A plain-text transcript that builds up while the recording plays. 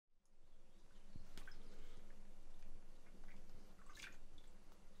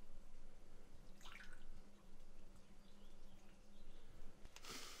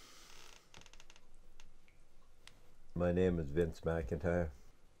My name is Vince McIntyre,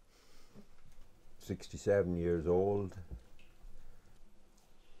 67 years old.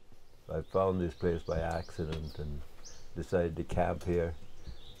 I found this place by accident and decided to camp here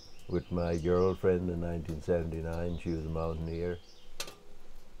with my girlfriend in 1979. She was a mountaineer.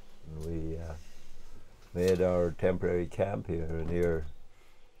 And we made our temporary camp here, and here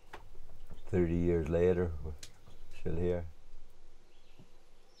 30 years later, we're still here.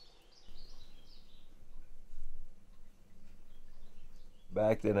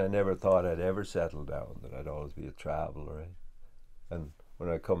 Back then I never thought I'd ever settle down, that I'd always be a traveller. Right? And when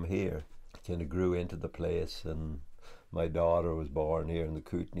I come here, I kind of grew into the place, and my daughter was born here in the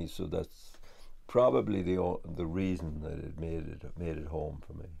Kootenays, so that's probably the reason that it made it home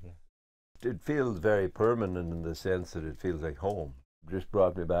for me. Yeah. It feels very permanent in the sense that it feels like home. It just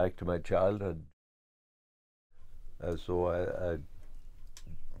brought me back to my childhood. So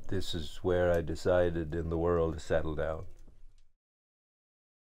this is where I decided in the world to settle down.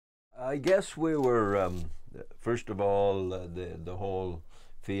 I guess we were, first of all, the whole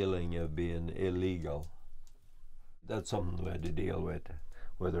feeling of being illegal. That's something we had to deal with,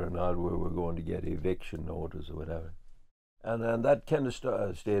 whether or not we were going to get eviction notice or whatever. And that kind of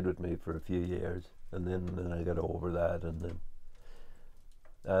stayed with me for a few years, and then I got over that, and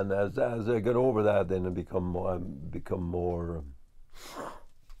as I got over that, then it become more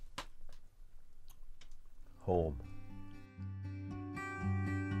home.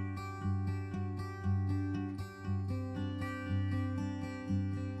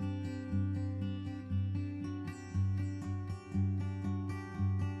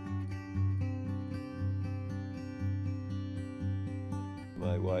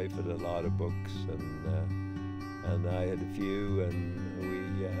 My wife had a lot of books, and I had a few, and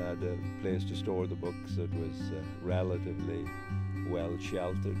we had a place to store the books that was relatively well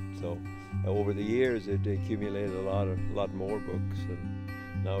sheltered. So over the years, it accumulated a lot more books,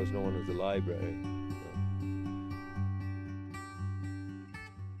 and now it's known as the library.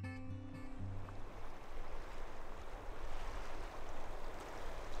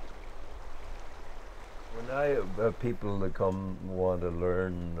 When I have people that come want to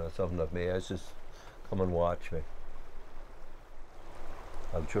learn something of me, I just come and watch me.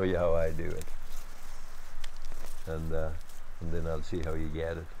 I'll show you how I do it, and then I'll see how you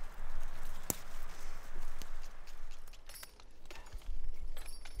get it.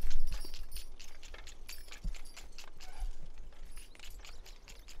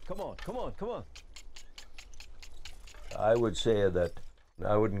 Come on, come on, come on. I would say that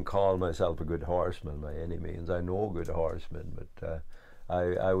I wouldn't call myself a good horseman by any means. I know good horsemen, but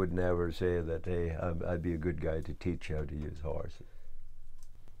I would never say that, hey, I'd be a good guy to teach you how to use horses,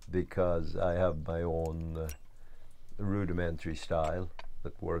 because I have my own rudimentary style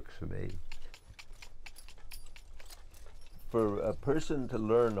that works for me. For a person to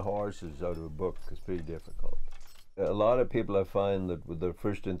learn horses out of a book is pretty difficult. A lot of people, I find that with their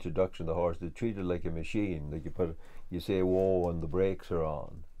first introduction to the horse, they treat it like a machine. Like you say whoa and the brakes are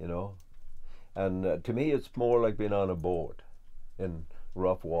on, you know. And to me, it's more like being on a boat in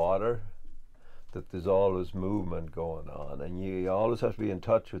rough water, that there's always movement going on, and you always have to be in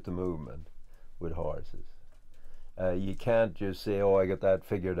touch with the movement with horses. You can't just say, oh, I got that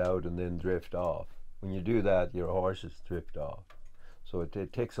figured out, and then drift off. When you do that, your horses drift off. So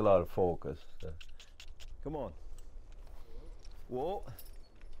it takes a lot of focus. Come on. Whoa.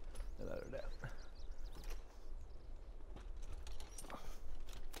 Let her down.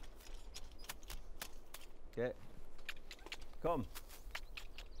 Okay. Come.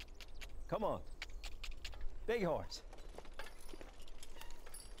 Come on. Big horse.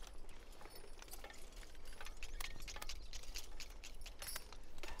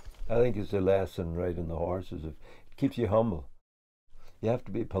 I think it's a lesson right in the horses. It keeps you humble. You have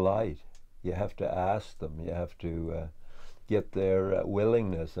to be polite. You have to ask them. You have to get their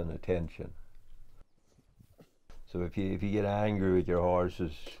willingness and attention. So if you get angry with your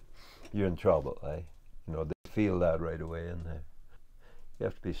horses, you're in trouble. Eh? You know, they feel that right away in there. You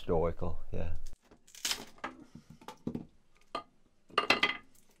have to be stoical. Yeah.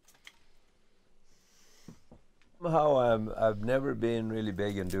 Somehow I've never been really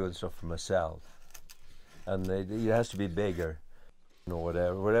big in doing stuff for myself, and it has to be bigger. You know,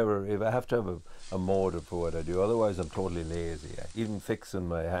 whatever. If I have to have a motive for what I do, otherwise I'm totally lazy. Even fixing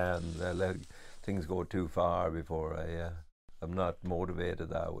my hands, I let things go too far before I'm not motivated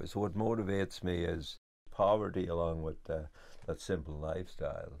that way. So what motivates me is poverty, along with that simple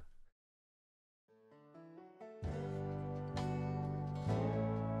lifestyle.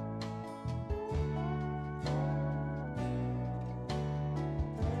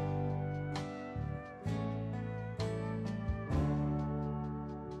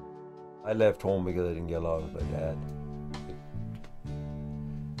 I left home because I didn't get along with my dad.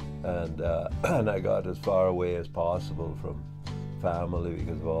 And, and I got as far away as possible from family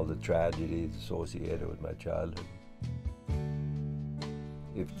because of all the tragedies associated with my childhood.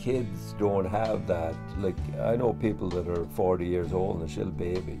 If kids don't have that, like I know people that are 40 years old and they're still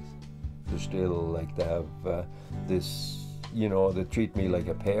babies. They're still like they have this, you know, they treat me like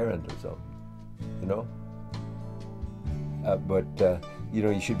a parent or something, you know? But you know,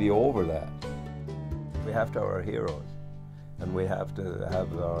 you should be over that. We have to have our heroes, and we have to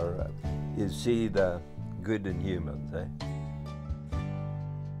have our, you see the good in humans, eh?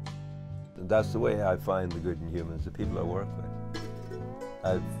 And that's the way I find the good in humans, the people I work with.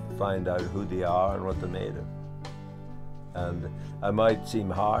 I find out who they are and what they're made of. And I might seem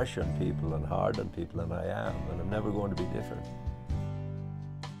harsh on people and hard on people, and I am, and I'm never going to be different.